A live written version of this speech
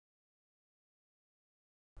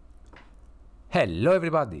Hello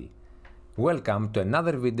everybody! Welcome to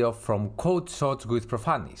another video from Code Shots with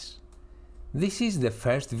Profanis. This is the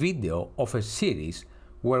first video of a series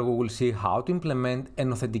where we will see how to implement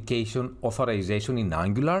an authentication authorization in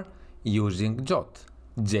Angular using JWT,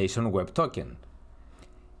 JSON Web Token.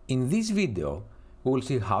 In this video, we will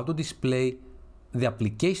see how to display the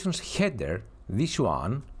application's header, this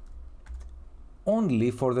one,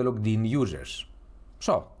 only for the logged in users.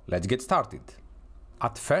 So, let's get started.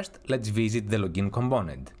 At first, let's visit the login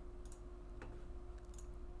component.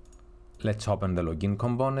 Let's open the login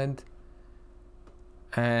component.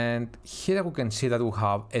 And here we can see that we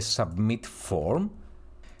have a submit form,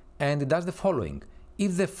 and it does the following.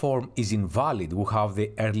 If the form is invalid, we have the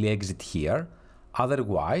early exit here.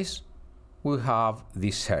 Otherwise, we have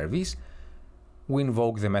this service. We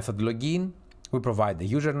invoke the method login, we provide the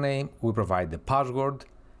username, we provide the password,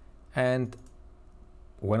 and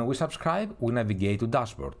when we subscribe, we navigate to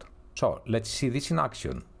dashboard. So let's see this in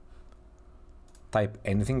action. Type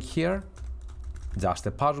anything here, just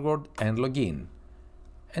the password and login.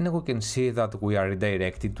 And we can see that we are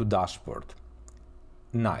redirected to dashboard.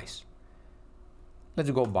 Nice.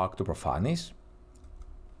 Let's go back to Profanis.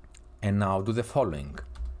 And now do the following.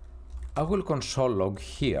 I will console log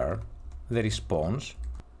here the response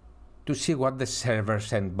to see what the server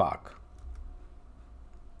sent back.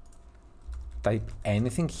 Type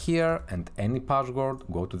anything here and any password,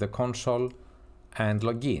 go to the console and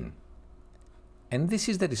log in. And this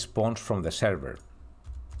is the response from the server.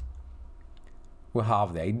 We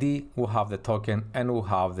have the ID, we have the token, and we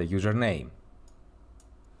have the username.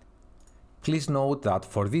 Please note that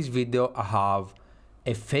for this video I have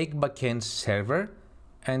a fake backend server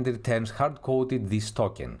and it returns hard-coded this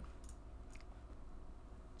token.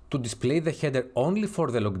 To display the header only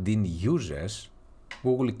for the logged in users,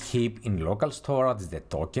 we will keep in local storage the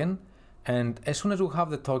token, and as soon as we have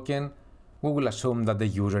the token, we will assume that the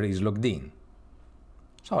user is logged in.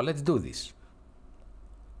 So let's do this.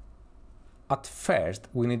 At first,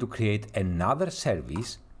 we need to create another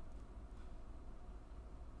service,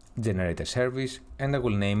 generate a service, and I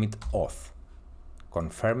will name it auth.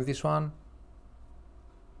 Confirm this one.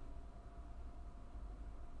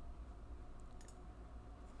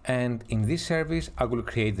 And in this service, I will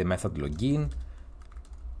create the method login,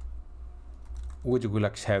 which will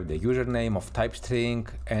accept the username of type string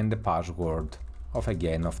and the password of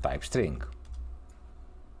type string.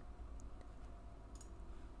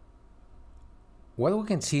 What we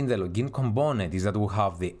can see in the login component is that we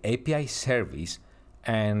have the API service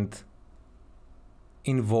and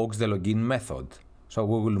invokes the login method. So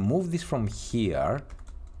we will move this from here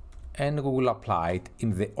and we will apply it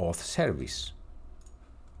in the auth service.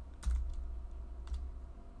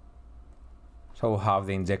 So we have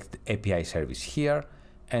the inject API service here,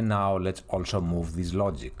 and now let's also move this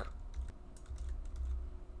logic.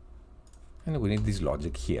 And we need this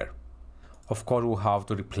logic here. Of course, we have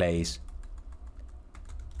to replace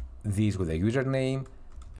this with the username,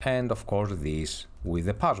 and of course this with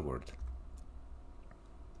the password.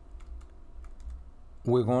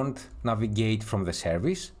 We won't navigate from the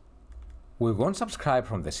service. We won't subscribe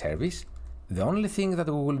from the service. The only thing that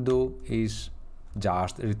we will do is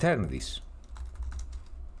just return this.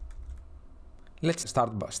 Let's start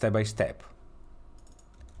step by step.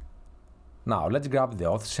 Now let's grab the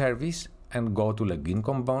auth service and go to login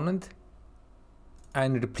component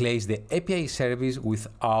and replace the API service with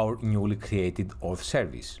our newly created auth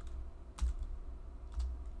service.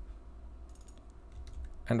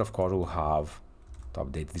 And of course we'll have to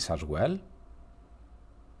update this as well.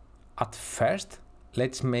 At first,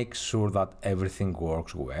 let's make sure that everything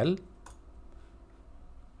works well.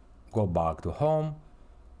 Go back to home.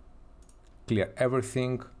 Clear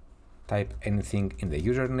everything, type anything in the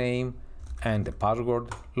username and the password,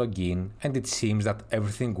 login, and it seems that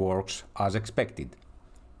everything works as expected.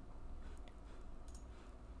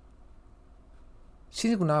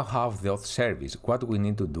 Since we now have the auth service, what we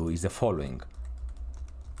need to do is the following.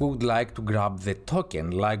 We would like to grab the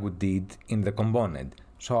token like we did in the component.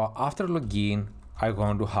 So after login, I'm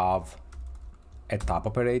going to have a tap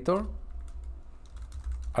operator.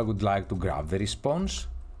 I would like to grab the response.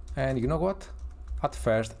 And you know what? At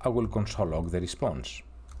first, I will console log the response.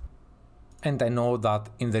 And I know that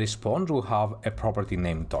in the response, we have a property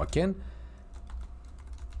name token.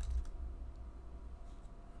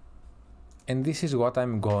 And this is what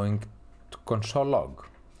I'm going to console log.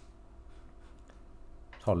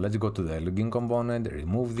 So let's go to the login component,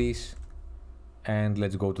 remove this, and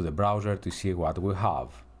let's go to the browser to see what we have.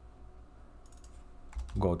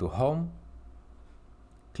 Go to home,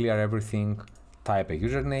 clear everything, type a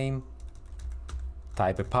username,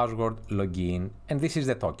 type a password, login, and this is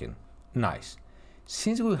the token. Nice.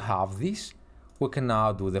 Since we have this, we can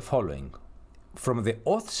now do the following. From the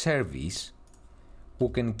auth service, we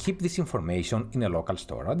can keep this information in a local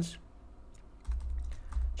storage.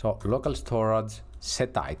 So local storage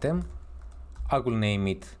set item, I will name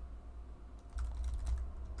it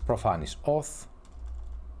Profanis auth,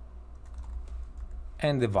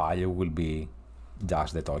 and the value will be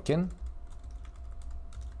just the token.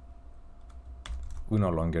 We no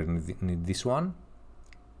longer need this one.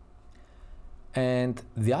 And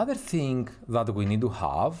the other thing that we need to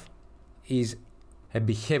have is a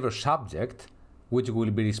behavior subject which will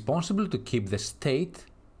be responsible to keep the state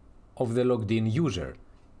of the logged in user.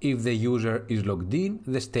 If the user is logged in,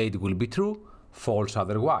 the state will be true, false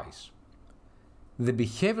otherwise. The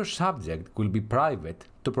behavior subject will be private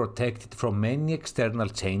to protect it from any external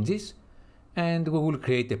changes, and we will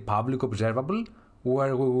create a public observable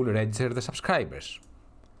where we will register the subscribers.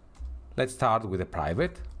 Let's start with a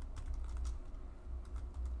private.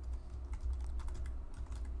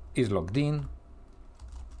 Is logged in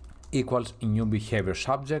equals new behavior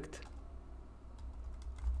subject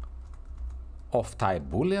of type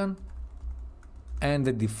boolean, and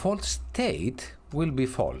the default state will be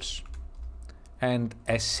false. And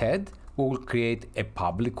as said, we will create a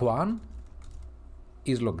public one,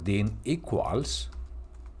 is logged in equals,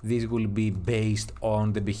 this will be based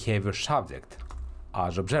on the behavior subject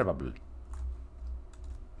as observable.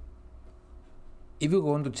 If we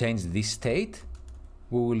want to change this state,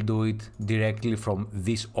 we will do it directly from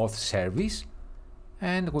this auth service,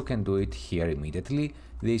 and we can do it here immediately.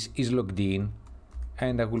 This is logged in,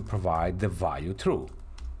 and I will provide the value true.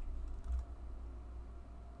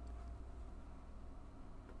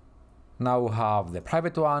 Now we have the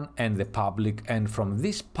private one and the public, and from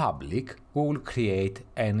this public we will create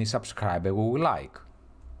any subscriber we will like.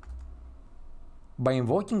 By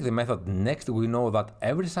invoking the method next, we know that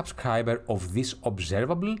every subscriber of this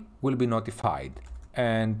observable will be notified.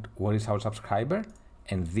 And what is our subscriber?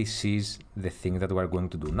 And this is the thing that we're going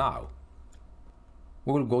to do now.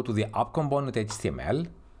 We will go to the app component HTML,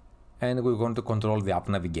 and we're going to control the app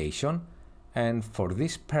navigation. And for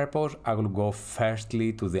this purpose, I will go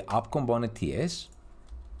firstly to the app component TS.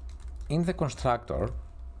 In the constructor,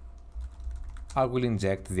 I will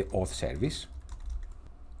inject the auth service.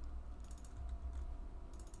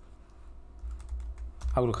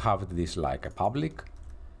 I will have this like a public.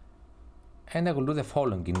 And I will do the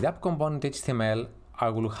following. In the app component HTML, I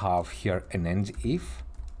will have here an end if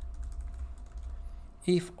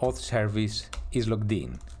auth service is logged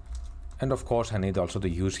in. And of course, I need also to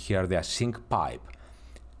use here the async pipe.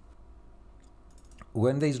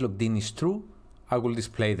 When this logged in is true, I will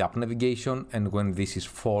display the app navigation, and when this is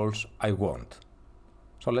false, I won't.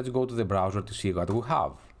 So let's go to the browser to see what we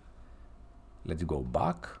have. Let's go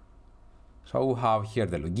back. So we have here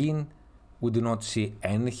the login. We do not see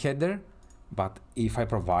any header. But if I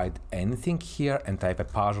provide anything here and type a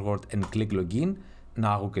password and click login,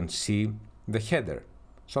 now we can see the header.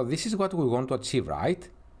 So this is what we want to achieve, right?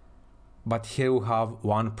 But here we have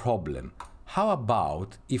one problem. How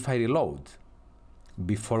about if I reload?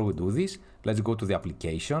 Before we do this, let's go to the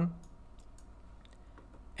application.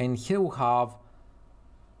 And here we have,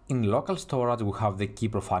 in local storage, we have the key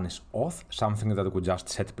Profanis auth, something that we just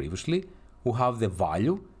set previously. We have the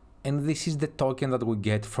value, and this is the token that we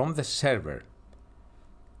get from the server.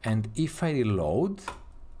 And if I reload,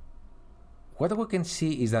 what we can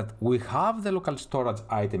see is that we have the local storage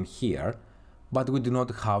item here, but we do not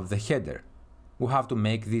have the header. We have to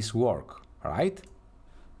make this work, right?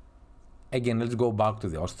 Again, let's go back to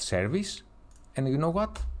the auth service. And you know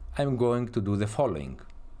what? I'm going to do the following.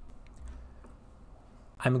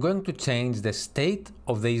 I'm going to change the state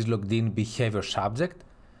of the isLoggedIn behavior subject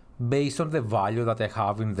based on the value that I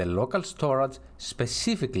have in the local storage,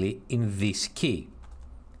 specifically in this key.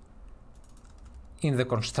 In the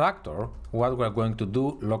constructor, what we're going to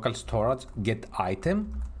do, local storage get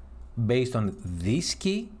item based on this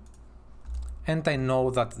key, and I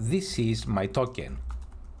know that this is my token.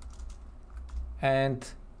 And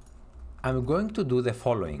I'm going to do the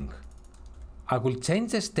following. I will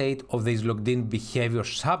change the state of the isLoggedIn behavior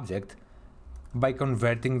subject by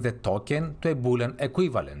converting the token to a Boolean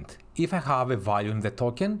equivalent. If I have a value in the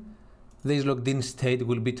token, the isLoggedIn state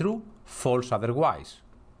will be true, false otherwise.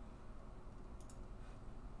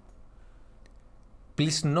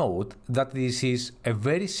 Please note that this is a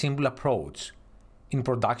very simple approach. In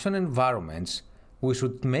production environments, we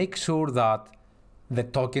should make sure that the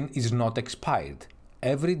token is not expired.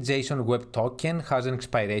 Every JSON Web Token has an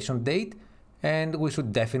expiration date, and we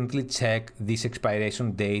should definitely check this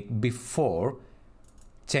expiration date before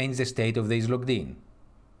change the state of the isLoggedIn.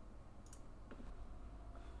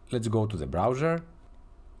 let's go to the browser.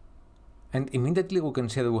 And immediately we can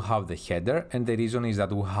see that we have the header, and the reason is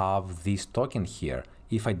that we have this token here.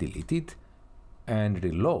 If I delete it and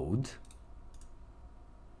reload,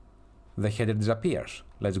 the header disappears.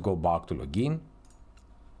 Let's go back to login.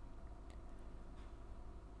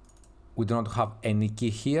 We do not have any key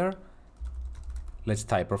here. Let's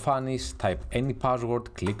type Profanis, type any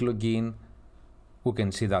password, click login. We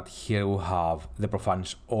can see that here we have the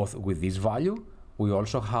Profanis auth with this value. We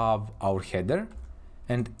also have our header.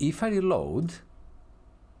 And if I reload,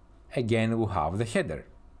 again we have the header.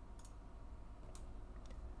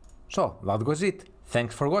 So that was it.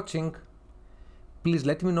 Thanks for watching. Please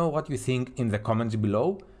let me know what you think in the comments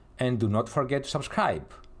below and do not forget to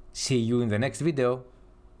subscribe. See you in the next video.